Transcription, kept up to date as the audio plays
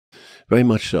very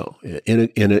much so,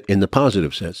 in the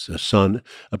positive sense, a son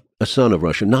of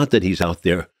Russia. Not that he's out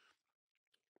there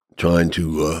trying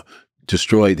to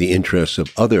destroy the interests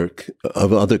of other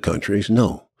countries.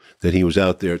 No, that he was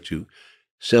out there to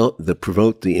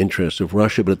promote the interests of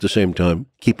Russia, but at the same time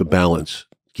keep a balance,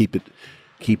 keep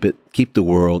the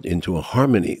world into a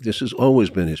harmony. This has always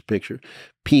been his picture.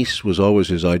 Peace was always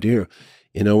his idea.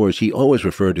 In other words, he always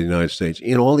referred to the United States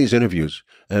in all these interviews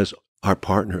as our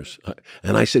partners.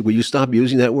 And I said, will you stop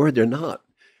using that word? They're not.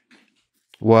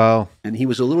 Well, and he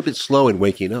was a little bit slow in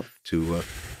waking up to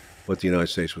what the United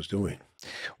States was doing.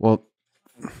 Well,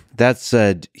 that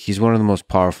said, he's one of the most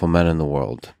powerful men in the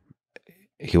world.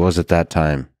 He was at that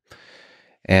time.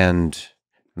 And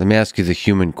let me ask you the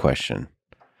human question.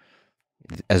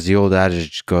 As the old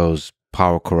adage goes,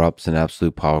 power corrupts and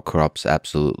absolute power corrupts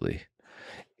absolutely.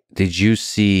 Did you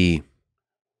see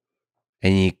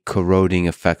any corroding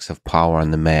effects of power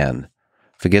on the man?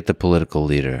 Forget the political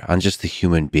leader, on just the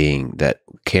human being that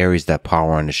carries that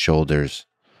power on his shoulders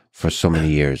for so many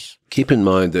years. Keep in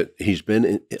mind that he's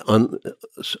been,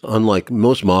 unlike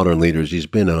most modern leaders, he's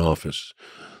been in office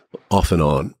off and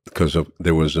on because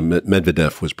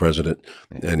Medvedev was president,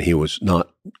 and he was not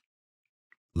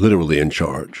literally in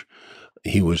charge.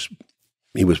 He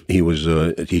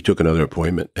took another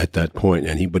appointment at that point,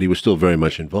 but he was still very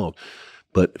much involved.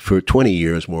 But for 20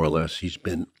 years, more or less, he's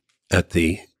been at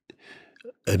the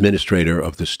administrator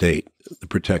of the state, the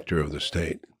protector of the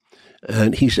state.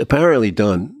 And he's apparently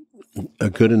done a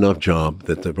good enough job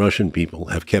that the Russian people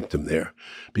have kept him there.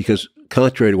 Because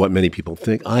contrary to what many people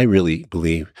think, I really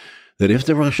believe that if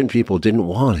the Russian people didn't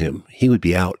want him, he would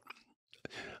be out.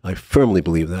 I firmly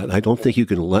believe that. I don't think you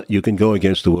can go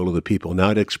against the will of the people. Now,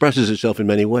 it expresses itself in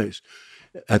many ways,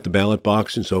 at the ballot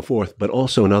box and so forth, but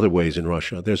also in other ways in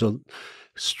Russia. There's a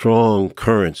strong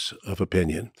currents of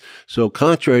opinion. So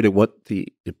contrary to what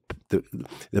the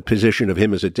position of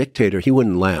him as a dictator, he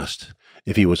wouldn't last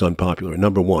if he was unpopular,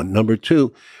 number one. Number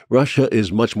two, Russia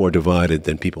is much more divided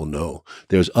than people know.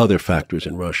 There's other factors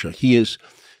in Russia.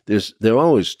 There are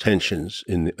always tensions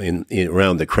in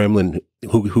around the Kremlin,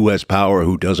 who has power,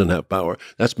 who doesn't have power.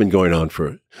 That's been going on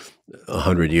for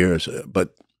 100 years.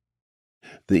 But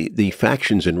the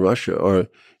factions in Russia are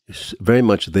very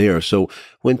much there. So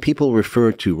when people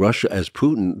refer to Russia as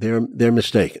Putin, they're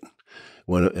mistaken.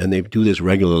 And they do this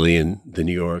regularly in the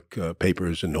New York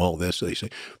papers and all this. They say,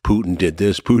 Putin did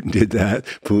this, Putin did that,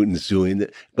 Putin's doing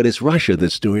that. But it's Russia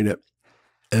that's doing it.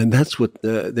 And that's what,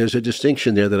 there's a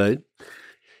distinction there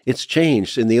it's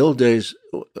changed. In the old days,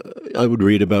 I would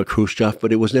read about Khrushchev,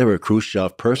 but it was never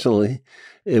Khrushchev personally.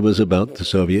 It was about the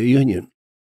Soviet Union.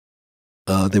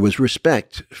 There was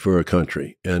respect for a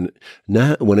country. And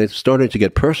now, when it started to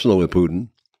get personal with Putin,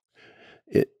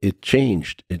 it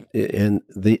changed.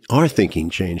 Our thinking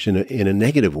changed in a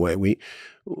negative way.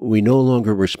 We no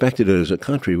longer respected it as a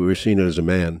country. We were seeing it as a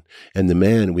man. And the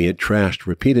man we had trashed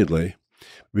repeatedly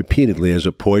as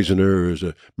a poisoner, as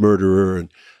a murderer,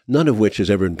 and none of which has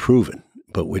ever been proven,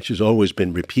 but which has always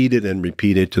been repeated and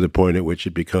repeated to the point at which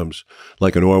it becomes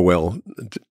like an Orwell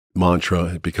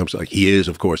mantra. It becomes like, he is,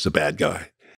 of course, the bad guy.